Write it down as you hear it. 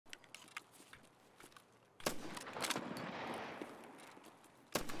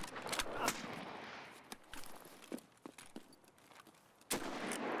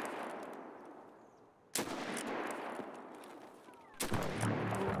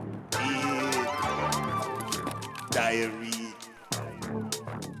diary.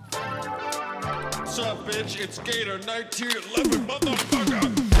 What's up, bitch? It's Gator 1911, motherfucker!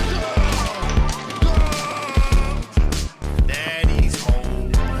 Daddy's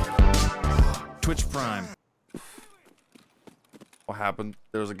home. Twitch Prime. What happened?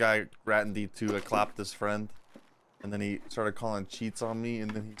 There was a guy ratting D2. I clapped his friend, and then he started calling cheats on me,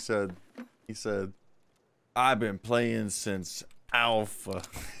 and then he said, I've been playing since alpha.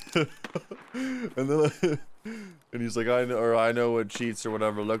 and then and he's like, I know what cheats or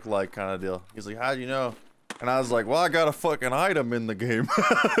whatever look like, kind of deal. He's like, how'd you know? And I was like, well, I got a fucking item in the game.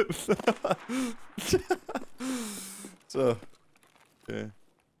 So yeah.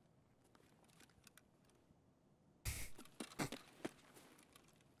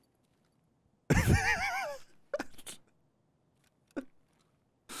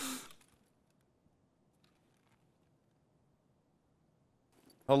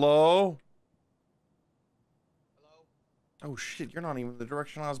 Hello? Hello? Oh shit, you're not even the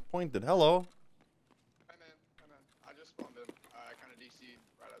direction I was pointed. Hello? Hi man, I just spawned in. I kind of DC'd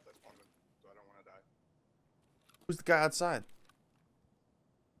right as I spawned in, so I don't want to die. Who's the guy outside?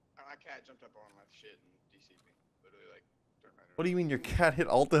 My cat jumped up on my shit and DC'd me. Literally, like, turned right around. What do you mean your cat hit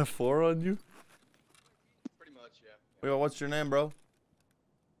Alt F4 on you? Pretty much, yeah. Wait, what's your name, bro?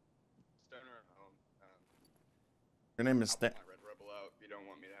 Stoner at home. Your name is I'll Stan. put my red rebel out if you don't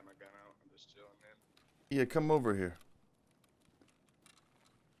want me to have my gun out. I'm just chilling, man. Yeah, come over here.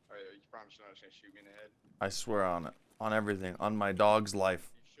 Alright, you promise you're not just gonna shoot me in the head? I swear on it. On everything. On my dog's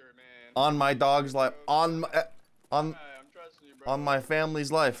life. You sure, man? On my dog's life. On my, I'm trusting you, bro. on my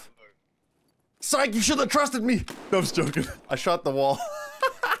family's life. Psych, you should have trusted me! No, I'm just joking. I shot the wall.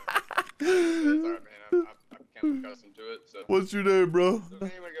 It's alright, man. I'm kind of accustomed to it, so. What's your name, bro? So,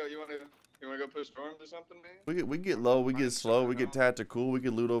 man, you wanna go push storms or something, man? We get low, we get slow, we get tactical, we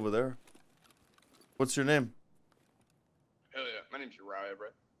get loot over there. What's your name? Hell yeah. My name's Uriah, bro.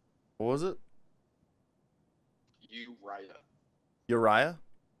 What was it? Uriah. Uriah?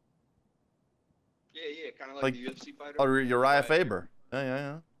 Yeah, kind of Like- the UFC fighter. Oh, Uriah Faber.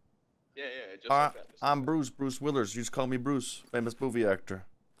 Yeah. Yeah, just like that. I'm Bruce WillerZ. You just call me Bruce, famous movie actor.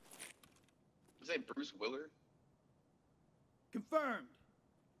 You say Bruce Willard? Confirmed.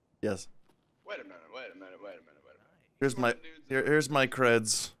 Yes. Wait a minute. Here's my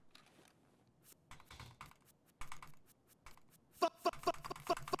creds.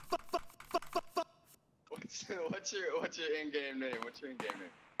 What's your in-game name? Want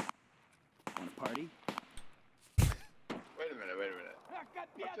a party? Wait a minute.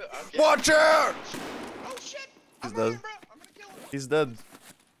 Watch out! Oh shit! He's I'm dead. running, bro. I'm gonna kill him. He's dead.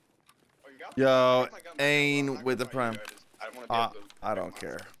 Oh, you got Yo, me? I got my gun back. Ain I'm not with the gonna fight prime. you, I don't wanna be able to I don't pick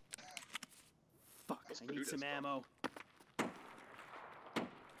care. Fuck, Let's I do need this, some bro. ammo.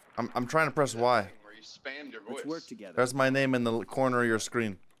 I'm trying to press Y. Where you spammed your voice. Let's work together. Press my name in the corner of your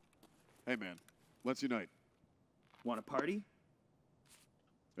screen. Hey man, let's unite. Want a party?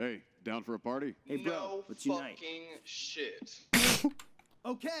 Hey, down for a party? Hey bro, No let's unite. fucking shit.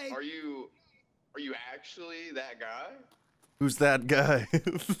 Okay. Are you actually that guy? Who's that guy? You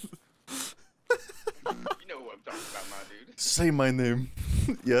know who I'm talking about, my dude. Say my name.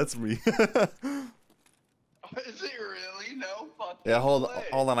 Yeah, it's me. Is it really? No fucking Yeah, hold way.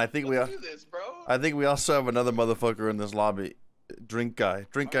 on. I think Let's do this, bro. I think we also have another motherfucker in this lobby. Drink guy.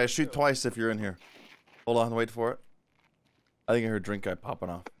 Drink guy, shoot twice if you're in here. Hold on, wait for it. I think I heard drink guy popping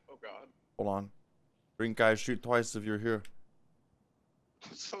off. Oh god. Hold on. Drink guy, shoot twice if you're here.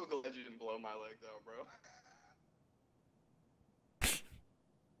 I'm so glad you didn't blow my legs out, bro.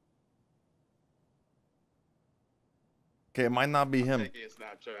 Okay, it might not be him. Taking a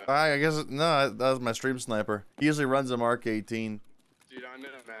Snapchat. I guess no, that was my stream sniper. He usually runs a Mark 18. Dude, I'm in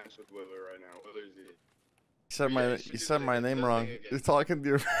a match with Willer right now. WillerZ. You said my name wrong. You're talking to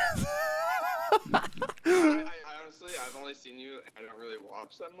your I honestly, I've only seen you. I don't really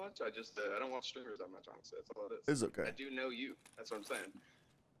watch that much. I don't watch streamers that much, honestly. That's all it is. It's okay. I do know you. That's what I'm saying.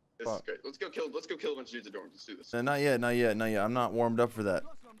 This Fuck. is great. Let's go kill a bunch of dudes at dorms. Let's do this. Not yet. I'm not warmed up for that.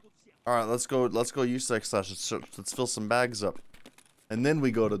 All right, let's go U-Sex slash. Let's fill some bags up, and then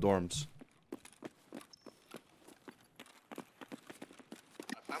we go to dorms.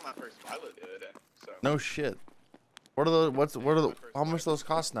 I found my first pilot the other day. So. No shit. What are the how much those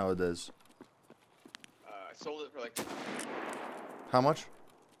cost nowadays? I sold it for like How much?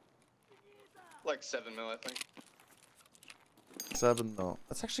 7 mil, I think. 7 though.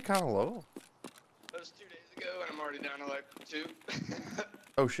 That's actually kind of low. That was 2 days ago, and I'm already down to like 2.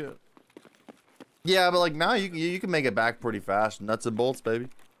 Oh shit. Yeah, but like now you can make it back pretty fast. Nuts and bolts, baby.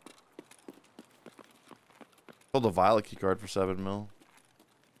 Sold a Violet key card for 7 mil.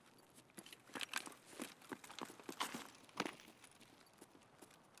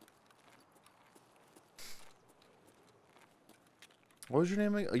 What was your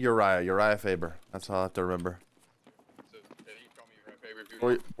name again? Uriah Faber. That's how I have to remember. So, yeah, you can call me your favorite if you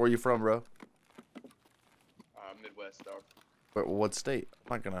want. Where you from, bro? Midwest, dog. What state?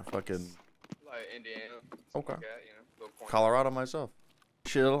 I'm not gonna fucking... Like Indiana. Okay. Like that, you know, little corner. Colorado myself.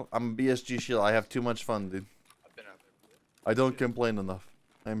 Chill. I'm a BSG chill. I have too much fun, dude. I've been out there before. I don't complain enough.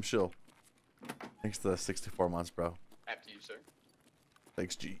 I'm chill. Thanks to the 64 months, bro. After you, sir.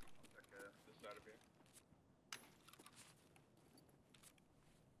 Thanks, G. Check this side of here.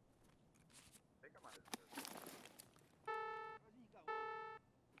 I think I might have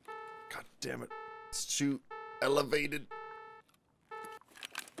God damn it. Shoot. Elevated.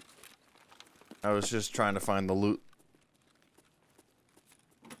 I was just trying to find the loot.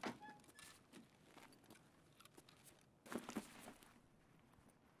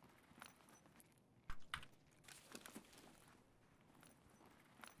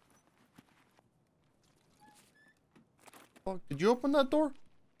 Fuck, did you open that door?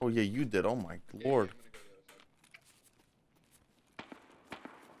 Oh yeah, you did. Oh my lord. I'm gonna go to the other side.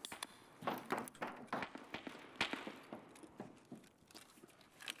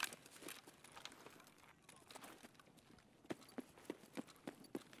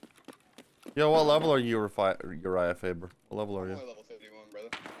 Yo, what level are you, Uriah Faber? What level are I'm you? only level 51, brother.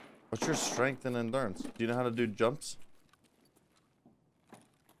 What's your strength and endurance? Do you know how to do jumps?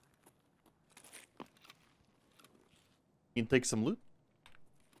 You can take some loot?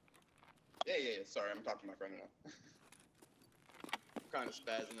 Yeah. Sorry, I'm talking to my friend now. I'm kind of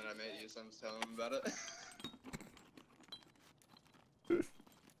spazzing that I met you, so I'm just telling him about it.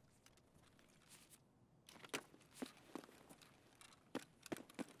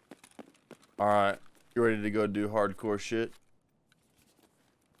 Alright. You ready to go do hardcore shit?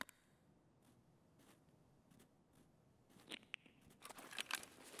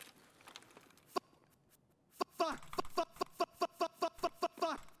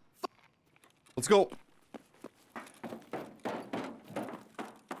 Let's go.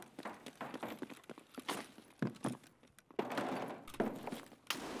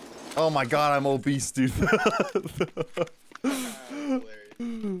 Oh my god, I'm obese, dude.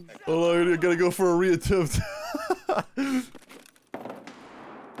 Hold on, I gotta go for a reattempt.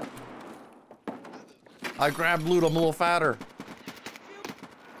 I grabbed loot, I'm a little fatter.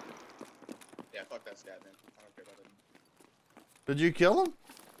 Yeah, fuck that scat, man. I don't care about him. Did you kill him?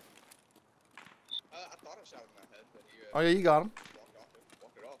 I thought I shot him in the head, but he Oh yeah, you got him.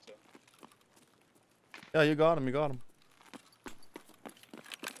 walked it off, so Yeah, you got him, you got him.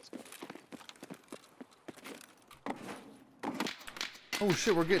 let's go. Oh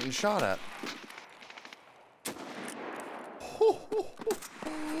shit, we're getting shot at.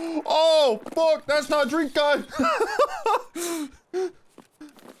 Oh fuck, that's not drink guy.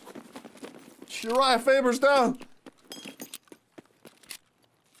 Uriah Faber's down.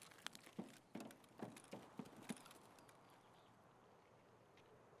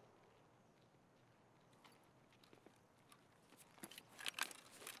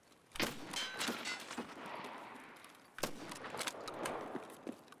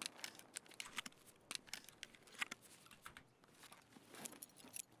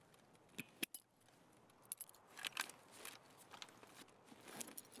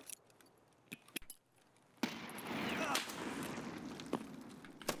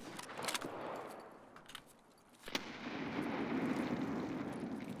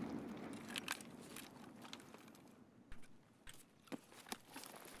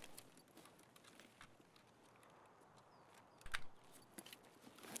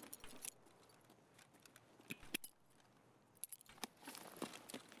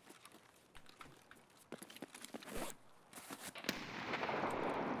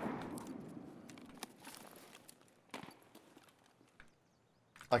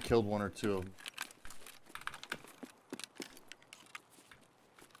 I killed one or two of them.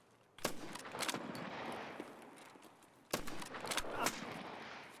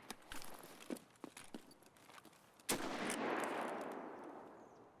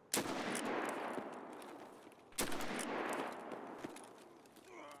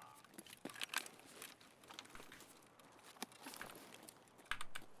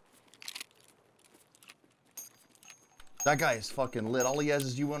 That guy is fucking lit. All he has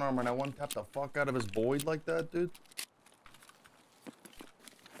is UN armor, and I one tap the fuck out of his void like that, dude.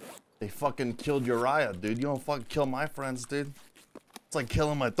 They fucking killed Uriah, dude. You don't fucking kill my friends, dude. It's like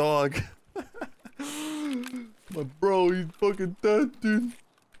killing my dog. My bro, he's fucking dead, dude.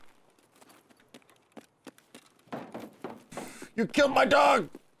 You killed my dog!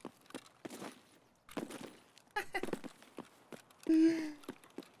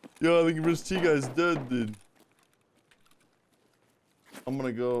 Yo, I think Rich T guy's dead, dude. I'm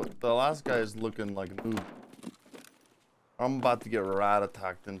gonna go. The last guy is looking like a noob. I'm about to get rat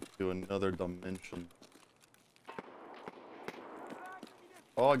attacked into another dimension.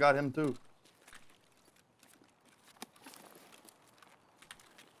 Oh, I got him too.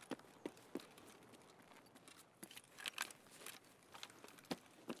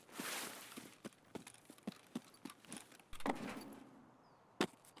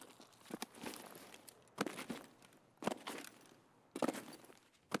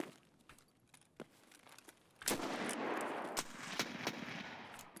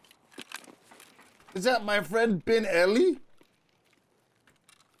 Is that my friend Ben Ellie?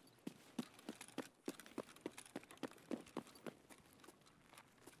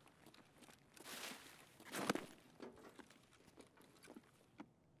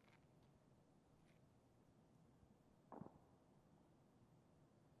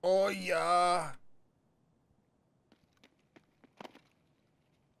 Oh yeah.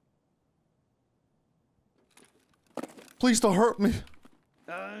 Please don't hurt me.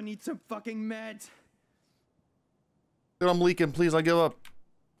 I need some fucking meds. Dude, I'm leaking. Please, I give up.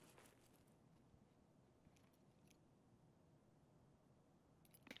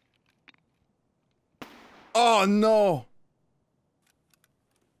 Oh no.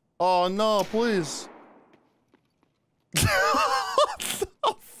 Oh no, please. What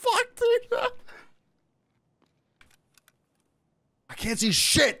the fuck, dude? I can't see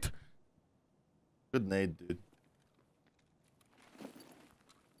shit. Good nade, dude.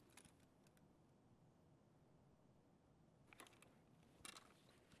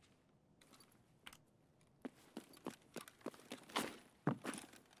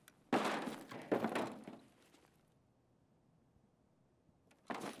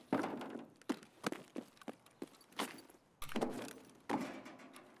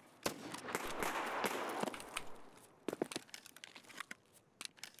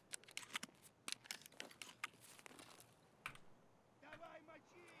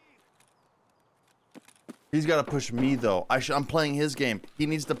 He's got to push me, though. I'm playing his game. He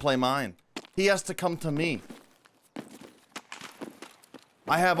needs to play mine. He has to come to me.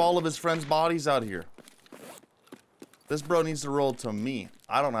 I have all of his friends' bodies out here. This bro needs to roll to me.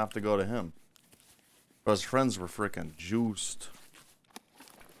 I don't have to go to him. But his friends were freaking juiced.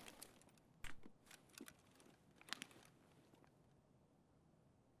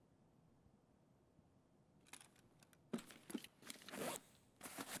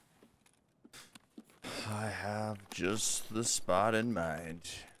 I have just the spot in mind.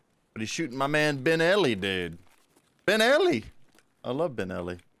 But he's shooting my man Ben Ellie, dude. Ben Ellie! I love Ben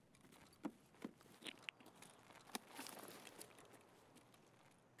Ellie.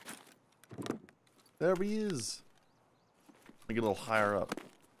 There he is. Let me get a little higher up.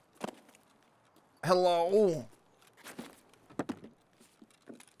 Hello!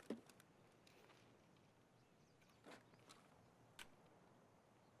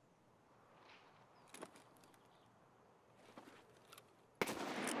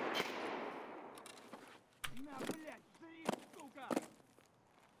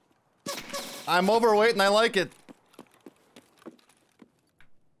 I'm overweight and I like it.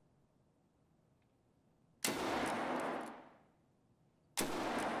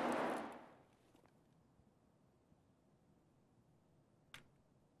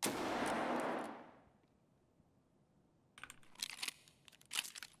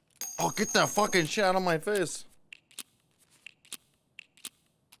 Oh, get that fucking shit out of my face.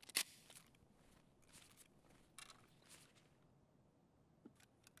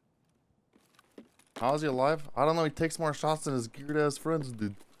 How is he alive? I don't know. He takes more shots than his geared ass friends,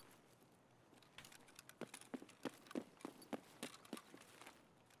 dude.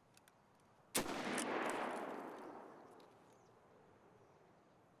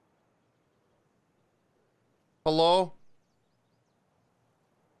 Hello?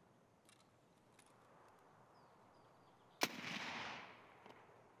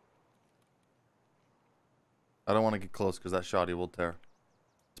 I don't want to get close because that shot he will tear.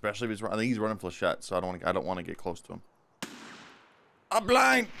 Especially if he's running. I think he's running flechette, so I don't want to get close to him. I'm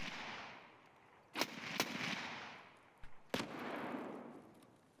blind.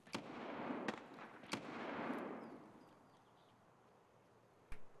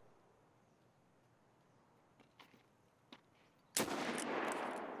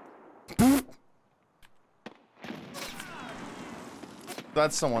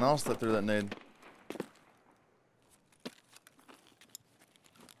 That's someone else that threw that nade.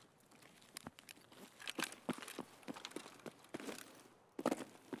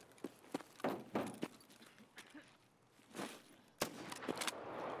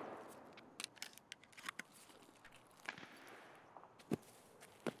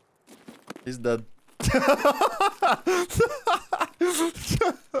 He's dead.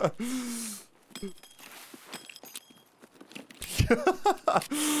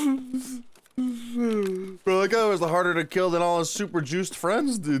 Bro, that guy was harder to kill than all his super juiced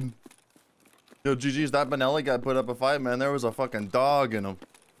friends, dude. Yo, GG's, that Benelli guy put up a fight, man. There was a fucking dog in him.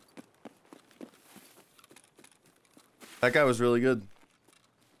 That guy was really good.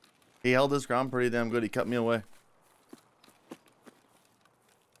 He held his ground pretty damn good. He cut me away.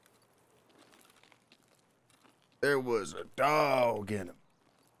 There was a dog in him.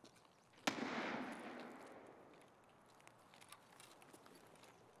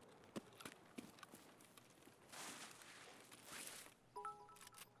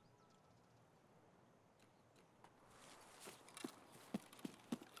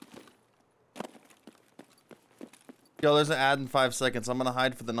 Yo, there's an ad in 5 seconds. I'm gonna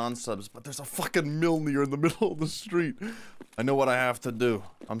hide for the non-subs, but there's a fucking Milner in the middle of the street. I know what I have to do.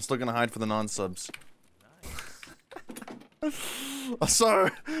 I'm still gonna hide for the non-subs. I'm sorry,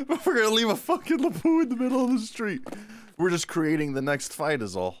 but we're gonna leave a fucking Lapoo in the middle of the street. We're just creating the next fight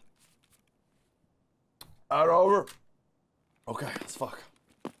is all. Out over. Okay, let's fuck.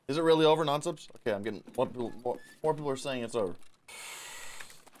 Is it really over, non-subs? Okay, I'm getting more people are saying it's over.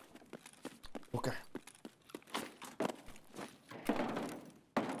 Okay.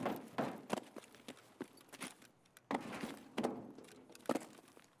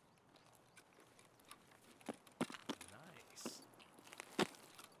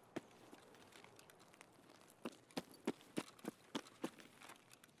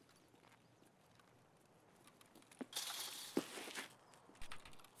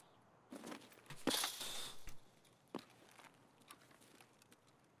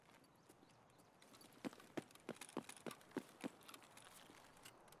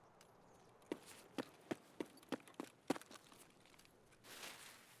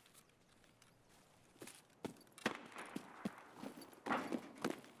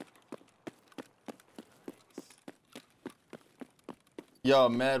 Yo,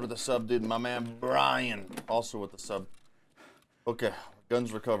 mad with the sub, dude. My man Brian also with the sub. Okay,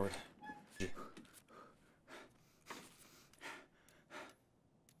 guns recovered.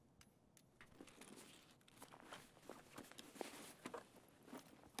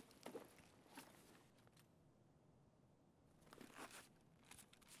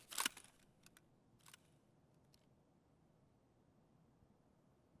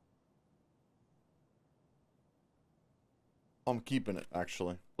 I'm keeping it,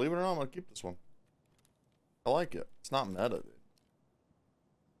 actually. Believe it or not, I'm gonna keep this one. I like it. It's not meta, dude.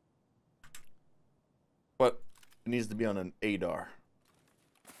 But it needs to be on an ADAR.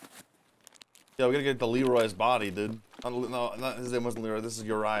 Yeah, we gotta get to Leroy's body, dude. No, not his name wasn't Leroy. This is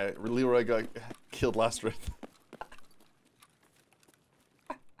Uriah. Leroy got killed last raid.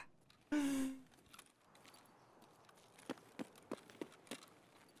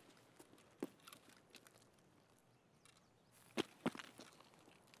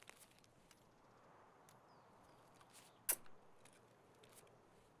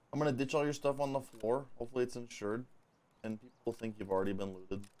 I'm gonna ditch all your stuff on the floor. Hopefully it's insured. And people think you've already been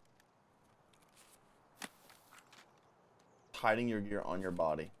looted. Hiding your gear on your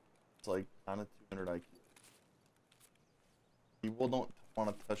body. It's like down to 200 IQ. People don't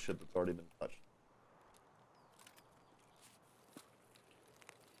want to touch shit that's already been touched.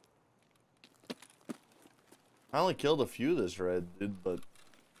 I only killed a few this raid, dude, but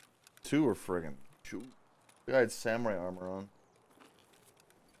 2 were friggin' shoot. The guy had samurai armor on.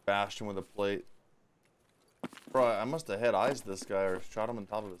 Bashed him with a plate. Bro, I must have head eyes this guy or shot him on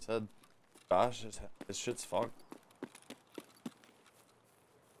top of his head. Gosh, his shit's fucked.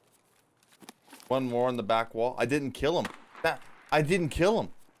 One more on the back wall. I didn't kill him. I didn't kill him.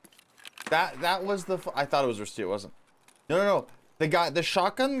 That was the. I thought it was Rusty. It wasn't. No. The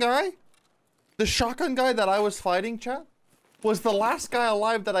shotgun guy that I was fighting, chat, was the last guy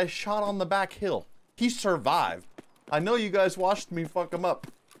alive that I shot on the back hill. He survived. I know you guys watched me fuck him up.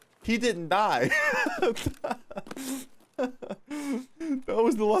 He didn't die. That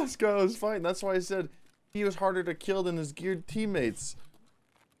was the last guy I was fighting. That's why I said he was harder to kill than his geared teammates.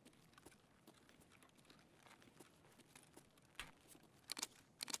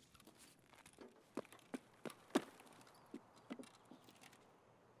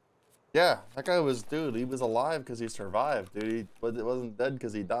 Yeah, that guy was, dude, he was alive because he survived, dude. But it wasn't dead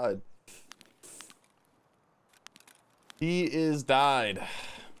because he died. He is died.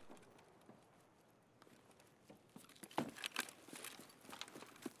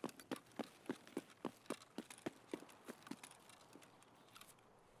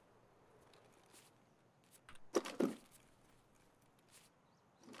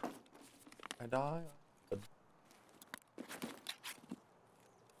 die.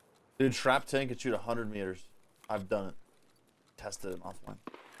 Dude, trap tank can shoot 100 meters. I've done it. Tested it offline.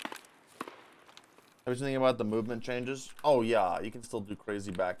 Have you thinking about the movement changes? Oh yeah, you can still do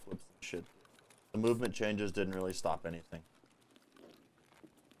crazy backflips and shit. The movement changes didn't really stop anything.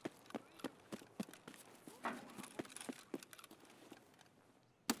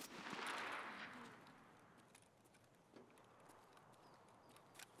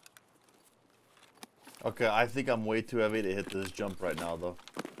 Okay, I think I'm way too heavy to hit this jump right now though.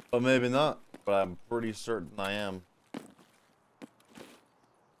 But maybe not, but I'm pretty certain I am.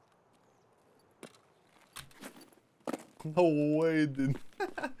 No way, dude.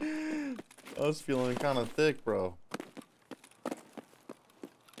 I was feeling kind of thick, bro.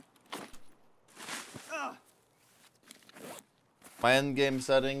 My end game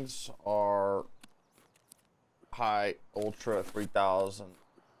settings are high, ultra, 3000,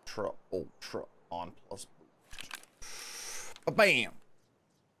 ultra on plus boost. Bam.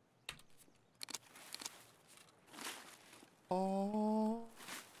 Oh.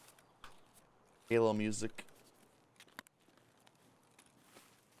 Halo music.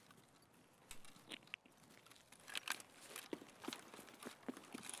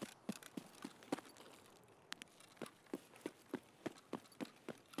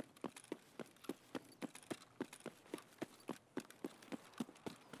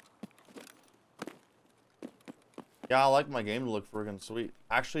 Yeah, I like my game to look friggin' sweet.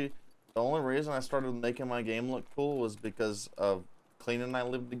 Actually, the only reason I started making my game look cool was because of Clean and I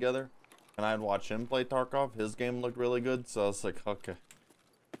lived together, and I'd watch him play Tarkov. His game looked really good, so I was like, okay.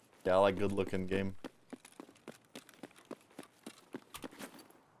 Yeah, I like good looking game.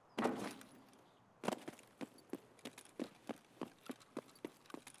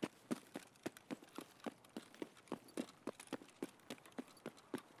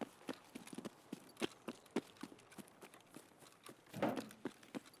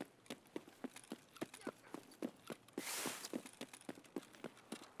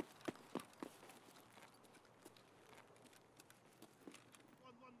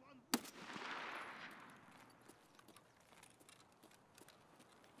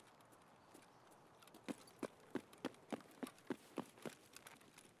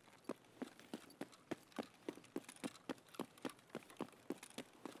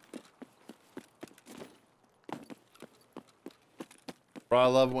 Bro, I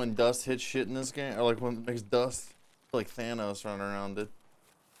love when dust hits shit in this game, or like when it makes dust, like Thanos running around it.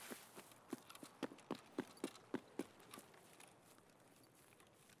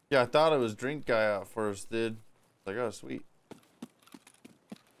 Yeah, I thought it was Drink Guy at first, dude. Like, oh, sweet.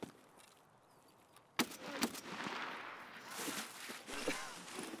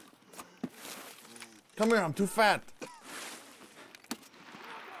 Come here, I'm too fat.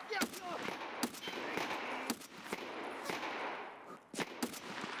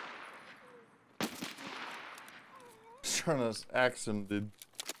 Trying to axe him, dude.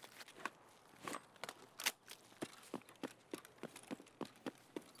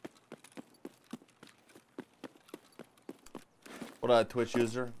 What a Twitch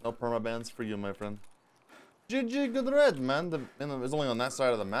user. No permabans for you, my friend. GG, good red, man. It was only on that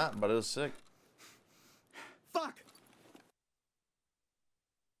side of the map, but it was sick. Fuck!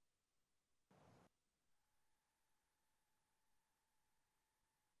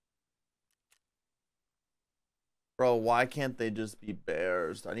 Bro, why can't they just be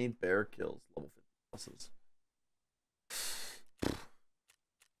bears? I need bear kills, level 50 pluses.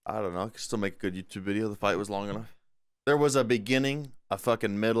 I don't know. I could still make a good YouTube video. The fight was long enough. There was a beginning, a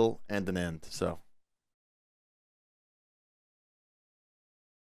fucking middle, and an end. So